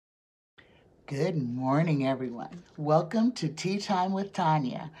Good morning, everyone. Welcome to Tea Time with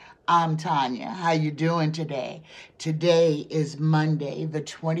Tanya. I'm Tanya. How you doing today? Today is Monday, the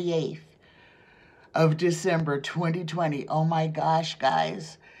 28th of December, 2020. Oh my gosh,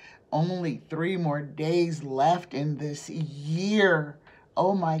 guys. Only 3 more days left in this year.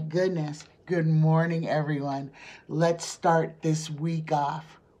 Oh my goodness. Good morning, everyone. Let's start this week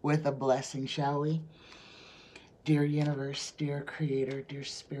off with a blessing, shall we? Dear universe, dear creator, dear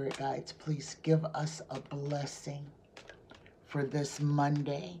spirit guides, please give us a blessing for this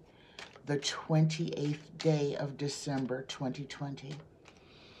Monday, the 28th day of December 2020.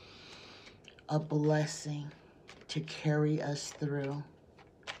 A blessing to carry us through.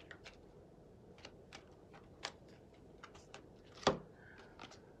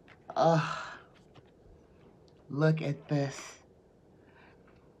 Look at this.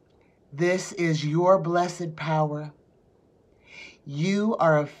 This is your blessed power. You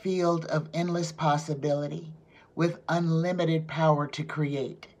are a field of endless possibility with unlimited power to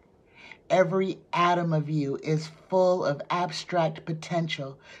create. Every atom of you is full of abstract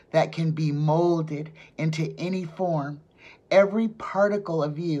potential that can be molded into any form. Every particle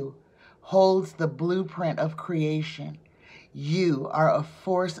of you holds the blueprint of creation. You are a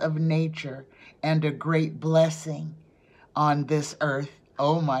force of nature and a great blessing on this earth.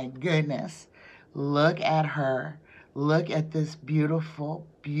 Oh my goodness. Look at her. Look at this beautiful,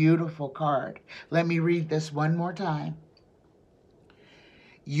 beautiful card. Let me read this one more time.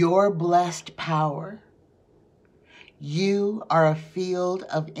 Your blessed power. You are a field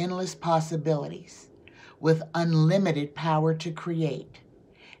of endless possibilities with unlimited power to create.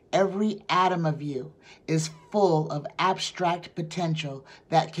 Every atom of you is full of abstract potential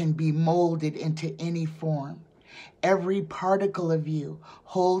that can be molded into any form. Every particle of you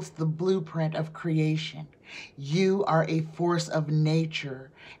holds the blueprint of creation. You are a force of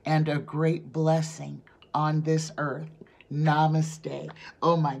nature and a great blessing on this earth. Namaste.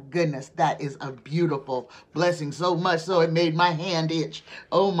 Oh my goodness, that is a beautiful blessing, so much so it made my hand itch.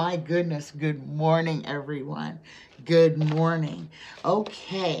 Oh my goodness. Good morning, everyone. Good morning.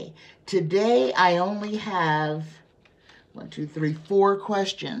 Okay, today I only have 4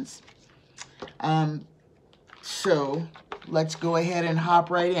 questions. So let's go ahead and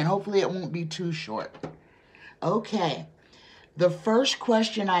hop right in. Hopefully it won't be too short. Okay. The first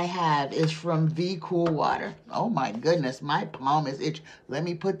question I have is from VCOOLWATER. Oh my goodness, my palm is itchy. Let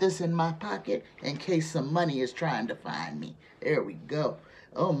me put this in my pocket in case some money is trying to find me. There we go.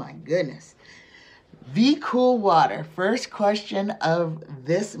 Oh my goodness. VCOOLWATER, first question of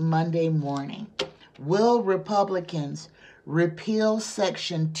this Monday morning. Will Republicans repeal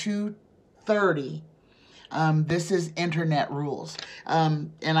Section 230? This is internet rules.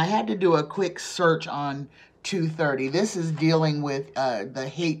 And I had to do a quick search on 230. This is dealing with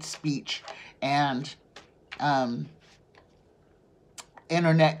the hate speech and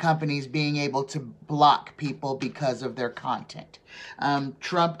internet companies being able to block people because of their content.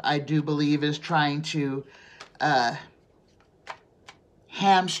 Trump, I do believe, is trying to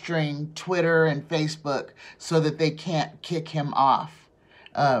hamstring Twitter and Facebook so that they can't kick him off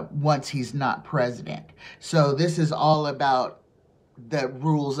once he's not president. So this is all about the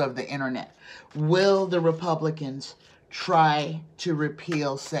rules of the internet. Will the Republicans try to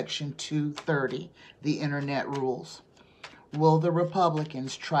repeal Section 230, the internet rules? Will the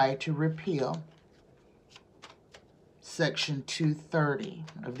Republicans try to repeal Section 230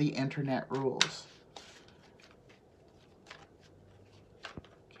 of the internet rules?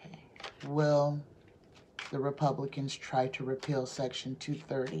 Okay. Will the Republicans try to repeal Section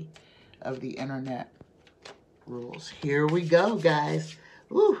 230 of the internet rules? Here we go, guys.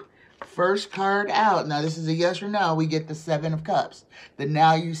 Woo. First card out. Now, this is a yes or no. We get the 7 of Cups. The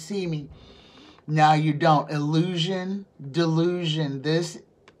now you see me, now you don't. Illusion, delusion. This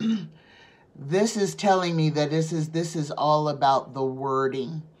is telling me that this is all about the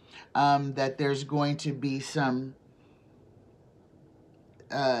wording. That there's going to be some,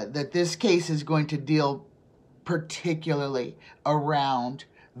 that this case is going to deal particularly around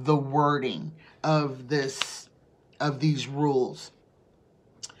the wording of these rules.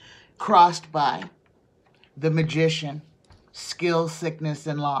 Crossed by the magician, skill, sickness,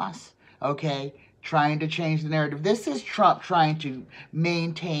 and loss. Okay, trying to change the narrative. This is Trump trying to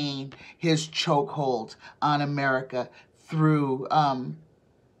maintain his chokehold on America through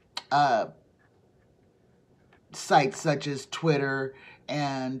sites such as Twitter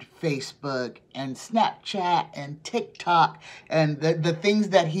and Facebook and Snapchat and TikTok and the things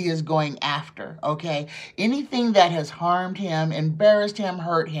that he is going after, okay? Anything that has harmed him, embarrassed him,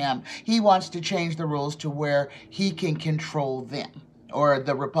 hurt him, he wants to change the rules to where he can control them, or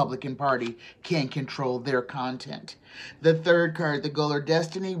the Republican Party can control their content. The third card, the goal or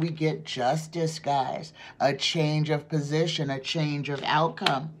destiny, we get justice, guys. A change of position, a change of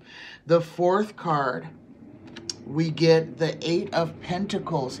outcome. The fourth card, we get the Eight of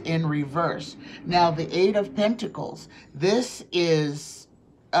Pentacles in reverse. Now, the Eight of Pentacles, this is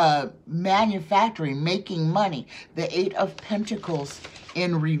manufacturing, making money. The Eight of Pentacles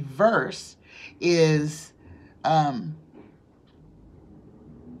in reverse is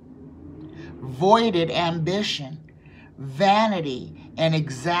voided ambition, vanity, and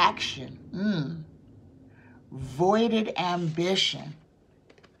exaction. Voided ambition,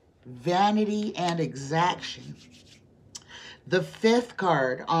 vanity, and exaction. The fifth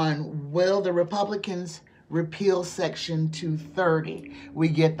card on will the Republicans repeal Section 230? We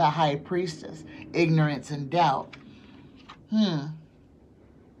get the High Priestess, ignorance and doubt.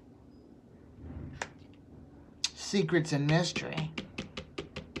 Secrets and mystery.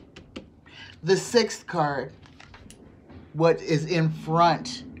 The sixth card, what is in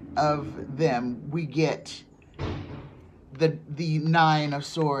front of them, we get the Nine of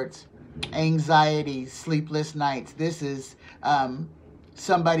Swords, anxiety, sleepless nights. This is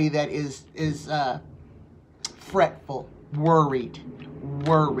somebody that is fretful, worried.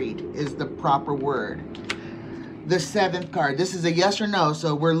 Worried is the proper word. The seventh card, this is a yes or no,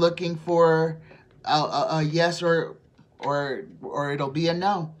 so we're looking for a yes or it'll be a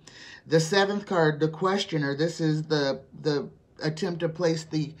no. The seventh card, the questioner, this is the attempt to place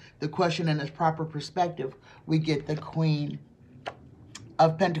the question in its proper perspective. We get the Queen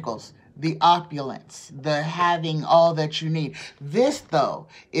of Pentacles, the opulence, the having all that you need. This, though,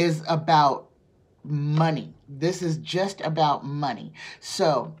 is about money. This is just about money.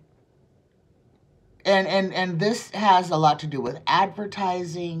 So, and this has a lot to do with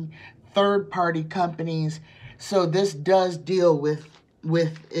advertising, third-party companies. So this does deal with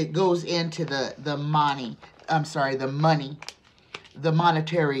it goes into the money, the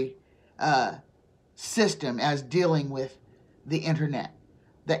monetary system as dealing with the internet.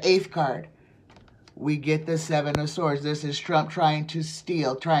 The eighth card, we get the Seven of Swords. This is Trump trying to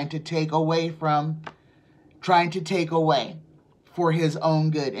steal, trying to take away for his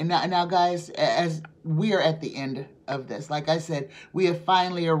own good. And now guys, as we are at the end of this, like I said, we have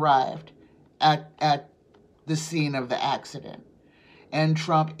finally arrived at the scene of the accident. And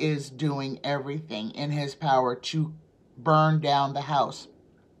Trump is doing everything in his power to burn down the house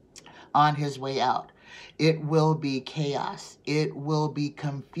on his way out. It will be chaos. It will be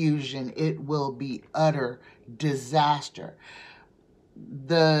confusion. It will be utter disaster.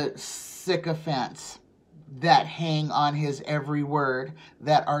 The sycophants that hang on his every word,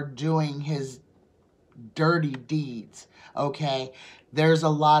 that are doing his dirty deeds, okay? There's a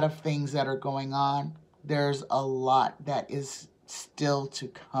lot of things that are going on. There's a lot that is still to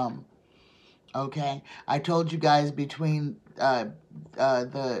come, okay? I told you guys between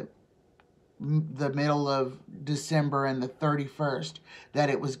the middle of December and the 31st that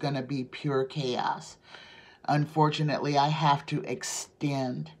it was going to be pure chaos. Unfortunately, I have to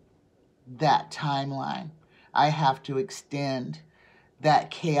extend that timeline. I have to extend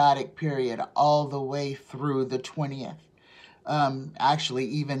that chaotic period all the way through the 20th. Actually,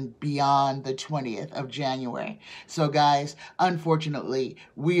 even beyond the 20th of January. So, guys, unfortunately,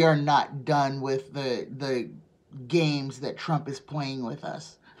 we are not done with the games that Trump is playing with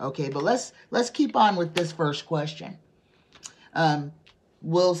us. Okay, but let's keep on with this first question.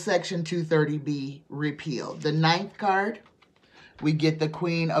 Will Section 230 be repealed? The ninth card, we get the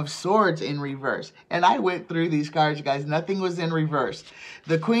Queen of Swords in reverse. And I went through these cards, guys. Nothing was in reverse.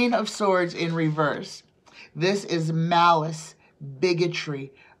 The Queen of Swords in reverse. This is malice,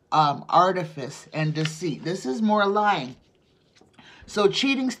 bigotry, artifice, and deceit. This is more lying. So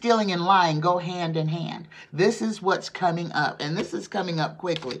cheating, stealing, and lying go hand in hand. This is what's coming up, and this is coming up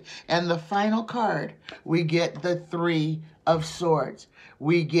quickly. And the final card, we get the Three of Swords.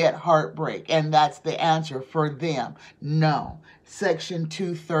 We get heartbreak, and that's the answer for them. No, Section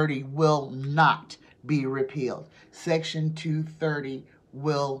 230 will not be repealed. Section 230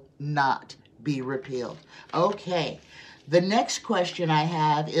 will not be repealed. Okay, the next question I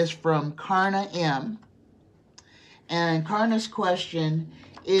have is from Carna M. And Carna's question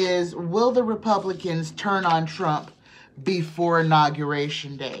is, will the Republicans turn on Trump before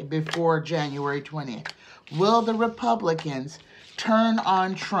Inauguration Day, before January 20th? Will the Republicans turn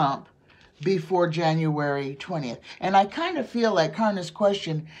on Trump before January 20th? And I kind of feel like Carna's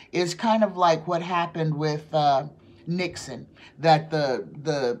question is kind of like what happened with Nixon, that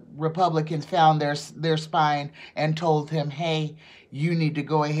the Republicans found their spine and told him, hey, you need to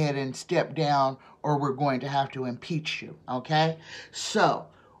go ahead and step down, or we're going to have to impeach you, okay? So,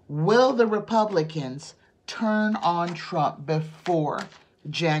 will the Republicans turn on Trump before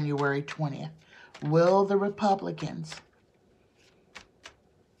January 20th? Will the Republicans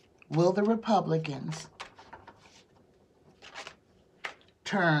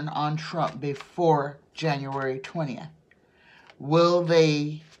turn on Trump before January 20th? Will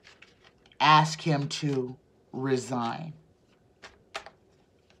they ask him to resign?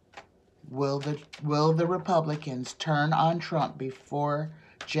 Will the Republicans turn on Trump before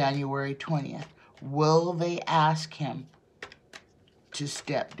January 20th? Will they ask him to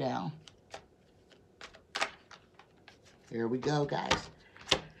step down? Here we go, guys.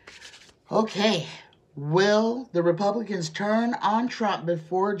 Okay. Will the Republicans turn on Trump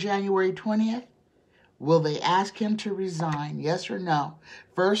before January 20th? Will they ask him to resign? Yes or no?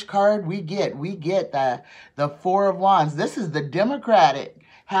 First card we get the Four of Wands. This is the Democratic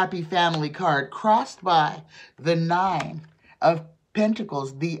Happy Family card, crossed by the Nine of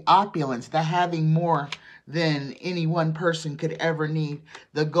Pentacles, the opulence, the having more than any one person could ever need,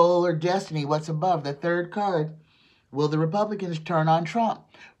 the goal or destiny, what's above. The third card, will the Republicans turn on Trump?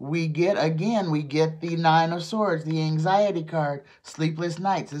 We get the Nine of Swords, the anxiety card, sleepless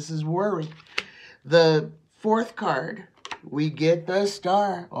nights. This is worry. The fourth card, we get the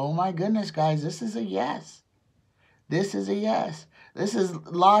Star. Oh my goodness, guys, this is a yes. This is a yes. This is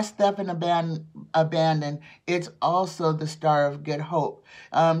lost, theft, and abandon. It's also the Star of Good Hope.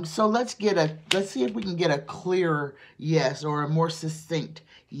 So let's see if we can get a clearer yes, or a more succinct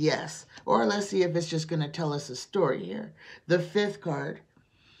yes. Or let's see if it's just going to tell us a story here. The fifth card,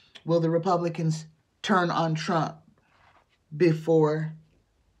 will the Republicans turn on Trump before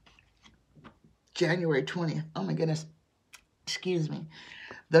January 20th? Oh my goodness. Excuse me.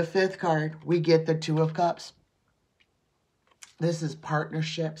 The fifth card, we get the Two of Cups. This is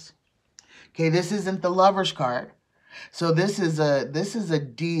partnerships. Okay, this isn't the Lover's card. So this is a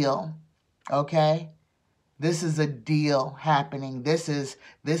deal, okay? This is a deal happening. This is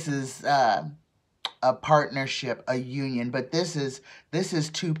a partnership, a union, but this is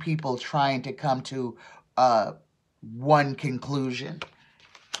two people trying to come to one conclusion.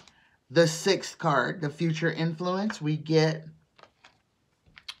 The sixth card, the future influence, we get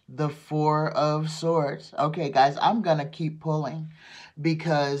the Four of Swords. Okay, guys, I'm going to keep pulling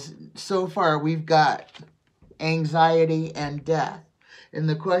because so far we've got anxiety and death. And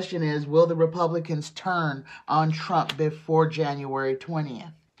the question is, will the Republicans turn on Trump before January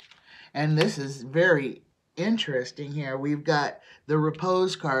 20th? And this is very interesting here. We've got the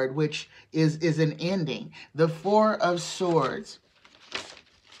Repose card, which is an ending. The Four of Swords.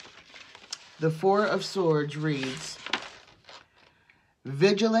 The Four of Swords reads,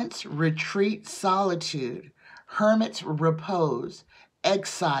 vigilance, retreat, solitude, hermit's repose,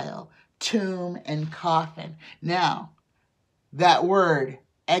 exile, tomb, and coffin. Now, that word,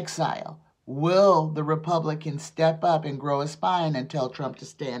 exile, will the Republicans step up and grow a spine and tell Trump to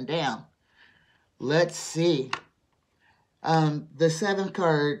stand down? Let's see. The seventh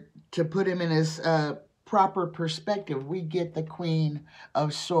card, to put him in his proper perspective, we get the Queen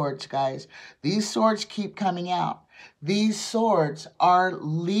of Swords, guys. These swords keep coming out. These swords are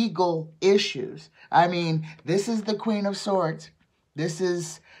legal issues. I mean, this is the Queen of Swords. This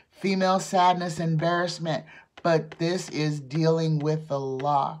is female sadness, embarrassment. But this is dealing with the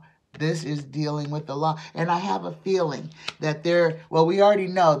law. This is dealing with the law. And I have a feeling that we already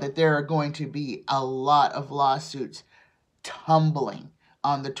know that there are going to be a lot of lawsuits tumbling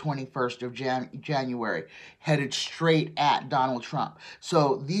on the 21st of January, headed straight at Donald Trump.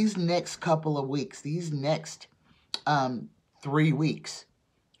 So these next couple of weeks, these next 3 weeks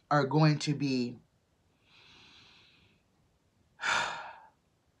are going to be,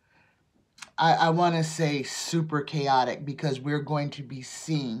 I want to say super chaotic, because we're going to be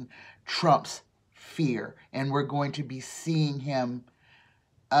seeing Trump's fear, and we're going to be seeing him,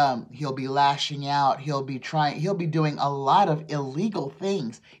 he'll be lashing out, he'll be doing a lot of illegal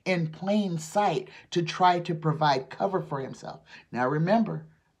things in plain sight to try to provide cover for himself. Now remember,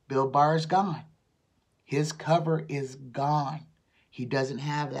 Bill Barr's gone. His cover is gone. He doesn't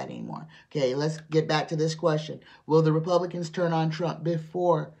have that anymore. Okay, let's get back to this question. Will the Republicans turn on Trump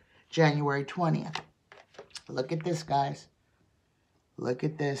before January 20th? Look at this, guys. Look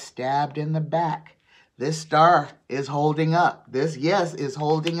at this, stabbed in the back. This star is holding up. This yes is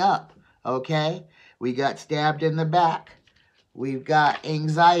holding up, okay? We got stabbed in the back. We've got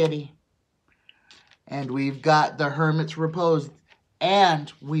anxiety. And we've got the Hermit's Repose.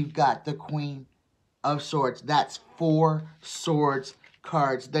 And we've got the Queen of Swords. That's 4 swords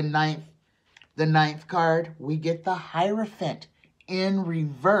cards. The ninth card, we get the Hierophant in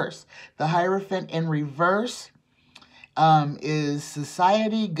reverse. The Hierophant in reverse is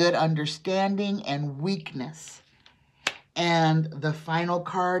society, good understanding, and weakness. And the final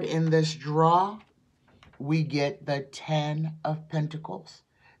card in this draw, we get the 10 of Pentacles.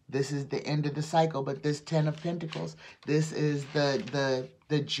 This is the end of the cycle, but this 10 of Pentacles, this is the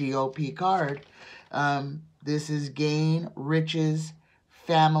GOP card. This is gain, riches,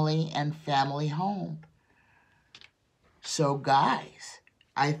 family, and family home. So guys,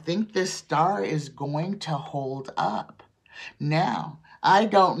 I think this star is going to hold up. Now, I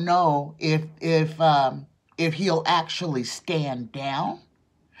don't know if he'll actually stand down,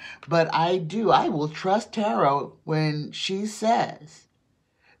 but I will trust Tarot when she says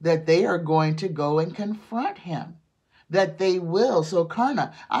that they are going to go and confront him, that they will. So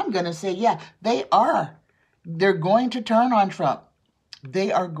Carna, I'm going to say, yeah, they are. They're going to turn on Trump.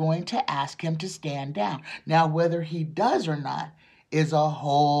 They are going to ask him to stand down. Now, whether he does or not is that's a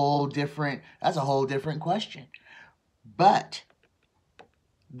whole different question. But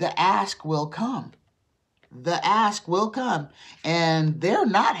the ask will come. The ask will come, and they're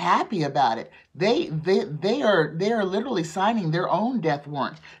not happy about it. They are literally signing their own death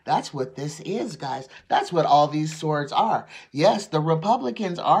warrant. That's what this is, guys. That's what all these swords are. Yes, the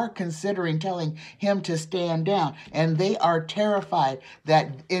Republicans are considering telling him to stand down, and they are terrified that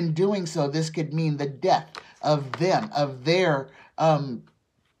in doing so, this could mean the death of them, of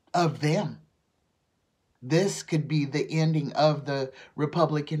them. This could be the ending of the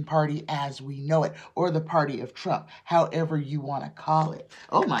Republican Party as we know it, or the party of Trump, however you want to call it.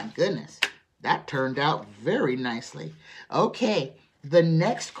 Oh my goodness, that turned out very nicely. Okay, the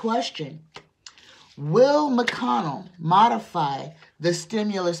next question. Will McConnell modify the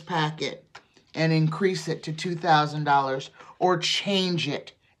stimulus packet and increase it to $2,000 or change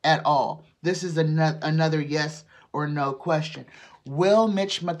it at all? This is another yes or no question. Will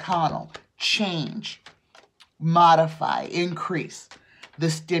Mitch McConnell change, modify, increase the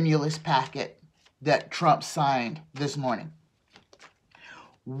stimulus packet that Trump signed this morning?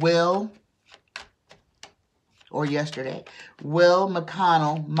 Yesterday, will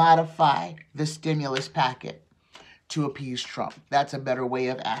McConnell modify the stimulus packet to appease Trump? That's a better way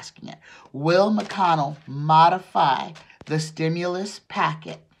of asking it. Will McConnell modify the stimulus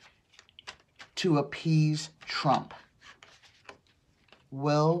packet to appease Trump?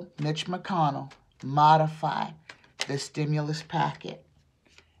 Will Mitch McConnell modify the stimulus packet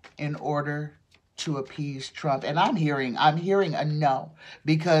in order to appease Trump? And I'm hearing a no,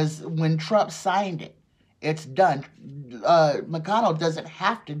 because when Trump signed it, it's done. McConnell doesn't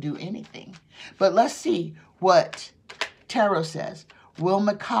have to do anything. But let's see what Tarot says. Will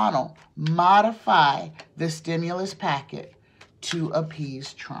McConnell modify the stimulus packet to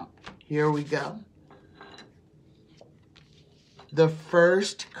appease Trump? Here we go. The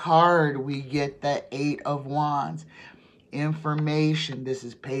first card, we get the 8 of Wands. Information. This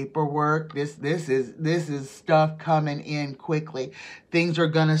is paperwork. This is stuff coming in quickly. Things are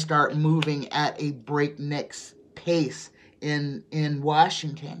going to start moving at a breakneck pace in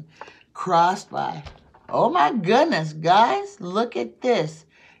Washington. Crossed by. Oh my goodness, guys, look at this.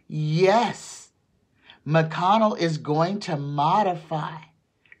 Yes, McConnell is going to modify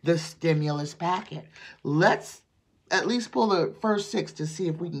the stimulus packet. Let's at least pull the first 6 to see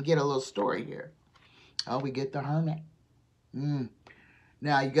if we can get a little story here. Oh, we get the Hermit.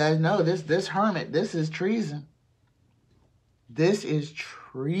 Now, you guys know this Hermit, this is treason. This is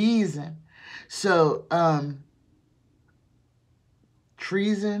treason. So,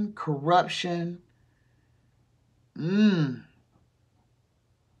 treason, corruption. Oh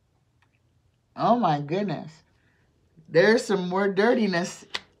my goodness. There's some more dirtiness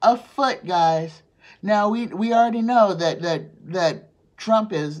afoot, guys. Now, we already know that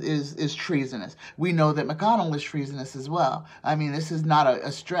Trump is treasonous. We know that McConnell is treasonous as well. I mean, this is not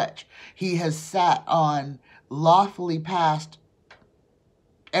a stretch. He has sat on lawfully passed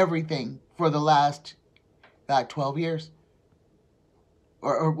everything for the last 12 years.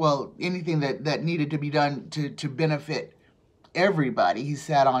 Or well, anything that needed to be done to benefit everybody, he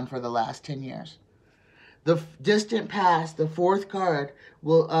sat on for the last 10 years. The distant past, the 4th card,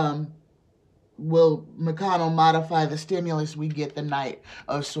 will McConnell modify the stimulus? We get the Knight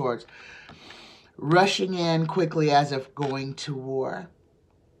of Swords. Rushing in quickly as if going to war.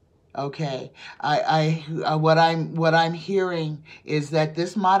 Okay, what I'm hearing is that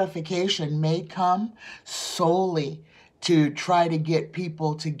this modification may come solely to try to get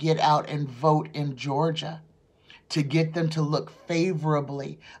people to get out and vote in Georgia, to get them to look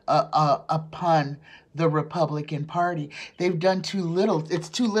favorably upon the Republican Party. They've done too little. It's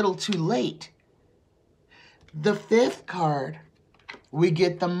too little, too late. The 5th card We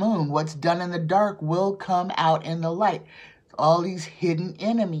get the moon. What's done in the dark will come out in the light. All these hidden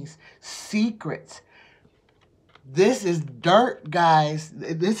enemies, secrets. This is dirt, guys.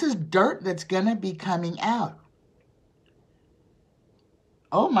 This is dirt that's going to be coming out.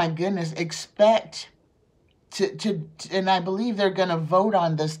 Oh my goodness, expect and I believe they're going to vote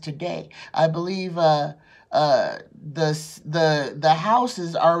on this today. I believe the House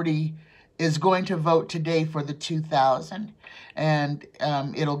is going to vote today for the 2000, and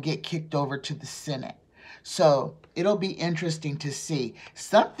it'll get kicked over to the Senate. So it'll be interesting to see.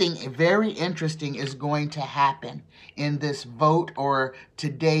 Something very interesting is going to happen in this vote, or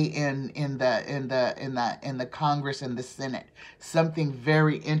today in the Congress and the Senate. Something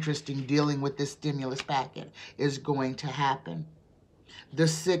very interesting dealing with this stimulus packet is going to happen. The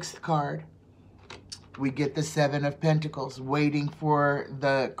 6th card, we get the 7 of Pentacles, waiting for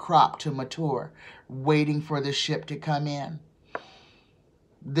the crop to mature, waiting for the ship to come in.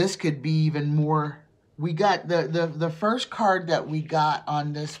 This could be even more. We got the first card that we got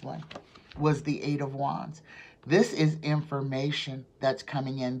on this one was the 8 of Wands. This is information that's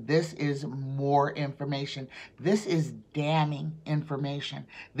coming in. This is more information. This is damning information.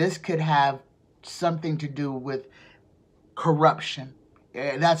 This could have something to do with corruption.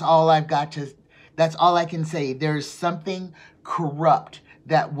 That's all I've got to, that's all I can say. There's something corrupt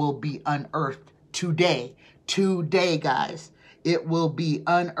that will be unearthed today. Today, guys. It will be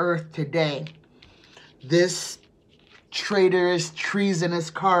unearthed today. This traitorous, treasonous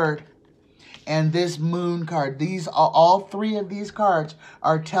card and this moon card, these all 3 of these cards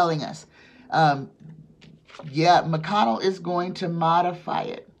are telling us, yeah, McConnell is going to modify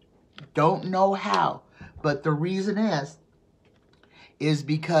it. Don't know how, but the reason is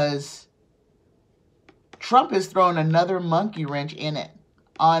because Trump has thrown another monkey wrench in it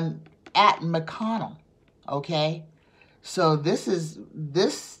at McConnell. Okay, so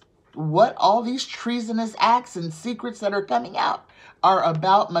what all these treasonous acts and secrets that are coming out are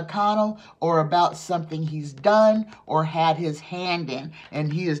about McConnell, or about something he's done or had his hand in,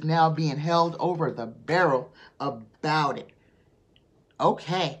 and he is now being held over the barrel about it.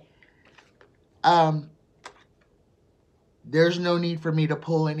 Okay. There's no need for me to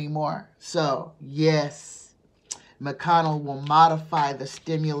pull anymore. So, yes, McConnell will modify the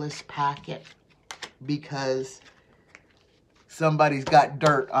stimulus packet because somebody's got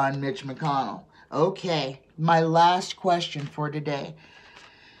dirt on Mitch McConnell. Okay, my last question for today.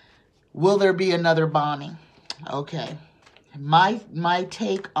 Will there be another bombing? Okay, my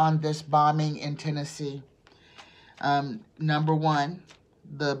take on this bombing in Tennessee. Number one,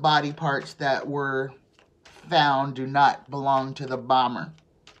 the body parts that were found do not belong to the bomber.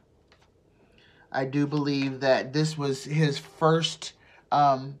 I do believe that this was his first,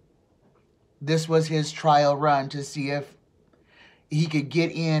 this was his trial run to see if he could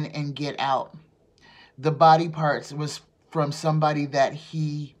get in and get out. The body parts was from somebody that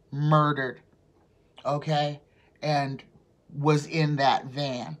he murdered, okay, and was in that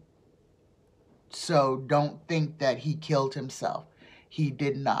van. So don't think that he killed himself. He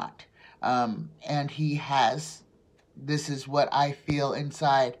did not. And he has, this is what I feel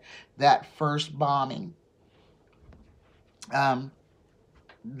inside that first bombing.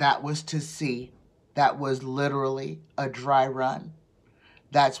 That was to see. That was literally a dry run.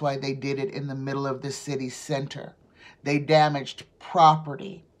 That's why they did it in the middle of the city center. They damaged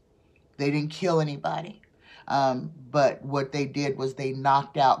property. They didn't kill anybody. But what they did was they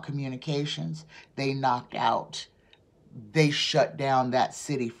knocked out communications. They shut down that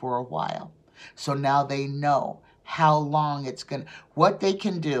city for a while. So now they know how long it's going to, what they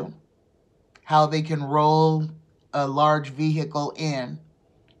can do, how they can roll a large vehicle in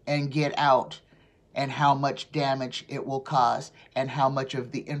and get out, and how much damage it will cause, and how much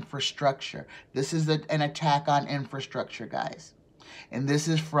of the infrastructure. This is an attack on infrastructure, guys. And this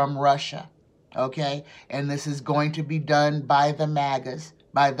is from Russia, okay? And this is going to be done by the MAGAs,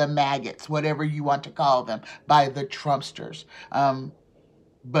 by the maggots, whatever you want to call them, by the Trumpsters.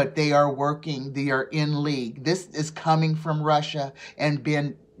 But they are working, they are in league. This is coming from Russia and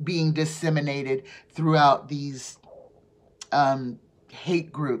being disseminated throughout these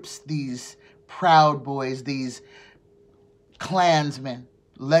hate groups, these Proud Boys, these Klansmen,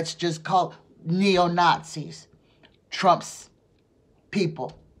 let's just call neo-Nazis, Trump's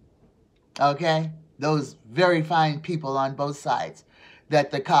people, okay? Those very fine people on both sides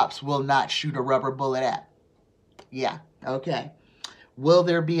that the cops will not shoot a rubber bullet at. Yeah, okay. Will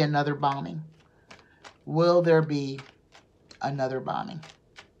there be another bombing? Will there be another bombing?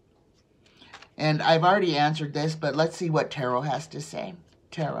 And I've already answered this, but let's see what Tarot has to say.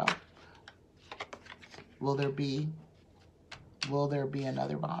 Tarot. Will there be Will there be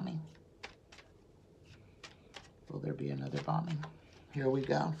another bombing? Will there be another bombing? Here we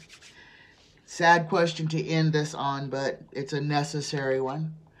go. Sad question to end this on, but it's a necessary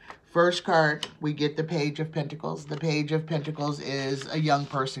one. First card, we get the Page of Pentacles. The Page of Pentacles is a young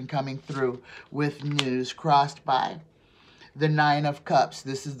person coming through with news, crossed by the Nine of Cups.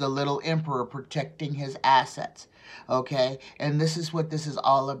 This is the little emperor protecting his assets, okay? And this is what this is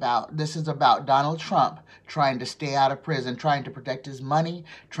all about. This is about Donald Trump trying to stay out of prison, trying to protect his money,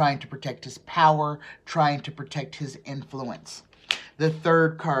 trying to protect his power, trying to protect his influence. The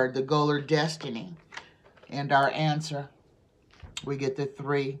third card, the goal or destiny. And our answer, we get the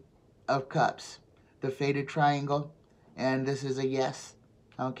Three of Cups, the faded triangle, and this is a yes,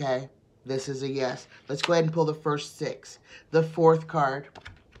 okay? This is a yes. Let's go ahead and pull the first six. The fourth card,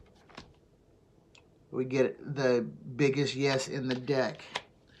 we get the biggest yes in the deck.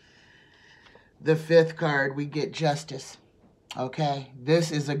 The fifth card, we get Justice, okay?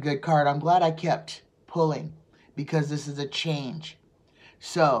 This is a good card. I'm glad I kept pulling because this is a change.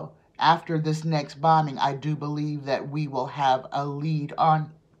 So after this next bombing, I do believe that we will have a lead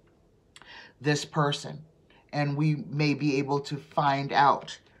on this person, and we may be able to find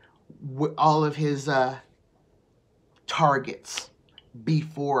out all of his targets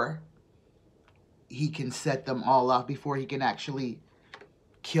before he can set them all off, before he can actually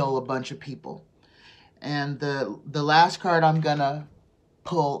kill a bunch of people. And the last card I'm gonna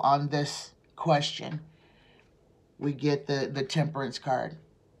pull on this question, we get the Temperance card.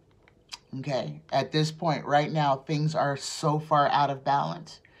 Okay, at this point right now, things are so far out of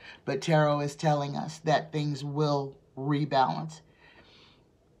balance, but Tarot is telling us that things will rebalance.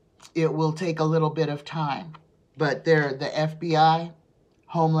 It will take a little bit of time, but the FBI,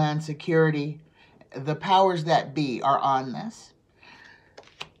 Homeland Security, the powers that be are on this.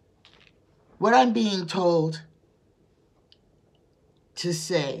 What I'm being told to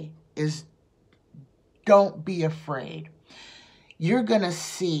say is, don't be afraid. You're going to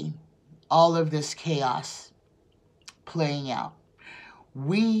see all of this chaos playing out.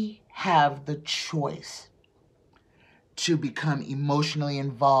 We have the choice to become emotionally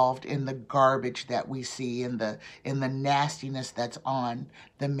involved in the garbage that we see, in the nastiness that's on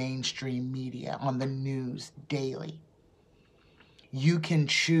the mainstream media, on the news daily. You can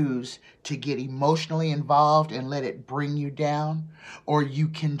choose to get emotionally involved and let it bring you down, or you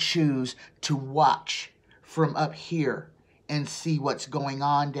can choose to watch from up here and see what's going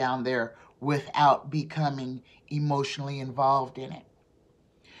on down there without becoming emotionally involved in it.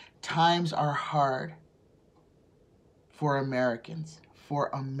 Times are hard for Americans, for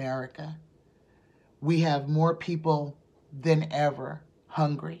America. We have more people than ever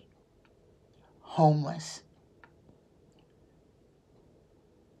hungry, homeless,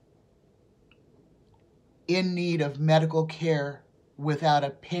 in need of medical care without a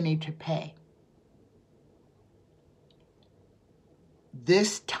penny to pay.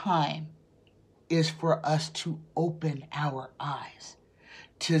 This time is for us to open our eyes,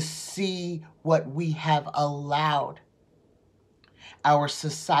 to see what we have allowed our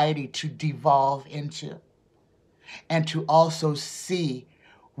society to devolve into, and to also see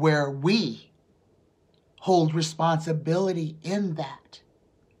where we hold responsibility in that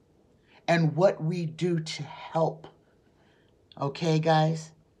and what we do to help. Okay,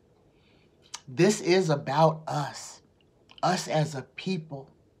 guys? This is about us as a people,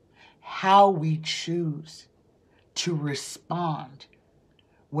 how we choose to respond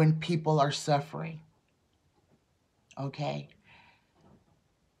when people are suffering. Okay?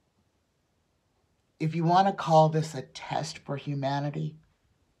 If you want to call this a test for humanity,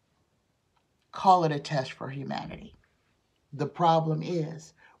 call it a test for humanity. The problem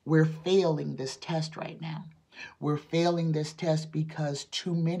is, we're failing this test right now. We're failing this test because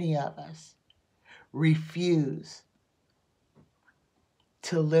too many of us refuse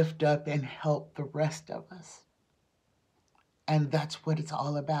to lift up and help the rest of us. And that's what it's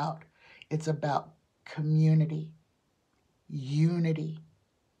all about. It's about community, unity,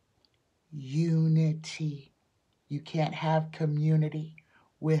 unity. You can't have community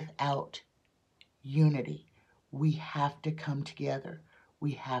without unity. We have to come together.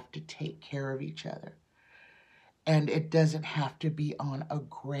 We have to take care of each other. And it doesn't have to be on a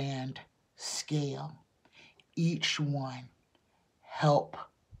grand scale. Each one, help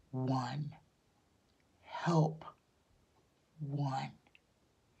one. Help one.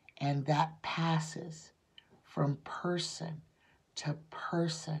 And that passes from person to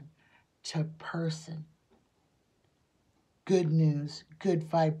person to person. Good news, good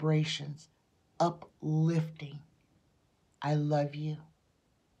vibrations, uplifting. I love you.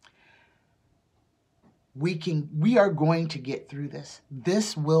 We are going to get through this.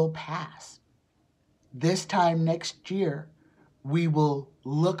 This will pass. This time next year, we will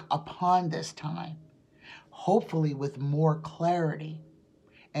look upon this time, hopefully with more clarity,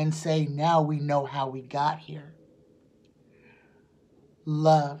 and say, now we know how we got here.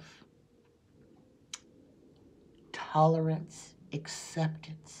 Love, tolerance,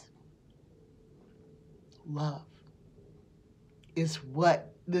 acceptance. Love is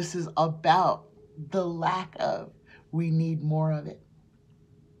what this is about. The lack of, we need more of it.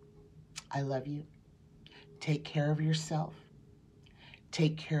 I love you. Take care of yourself.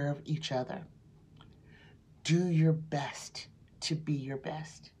 Take care of each other. Do your best to be your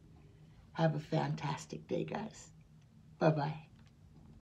best. Have a fantastic day, guys. Bye-bye.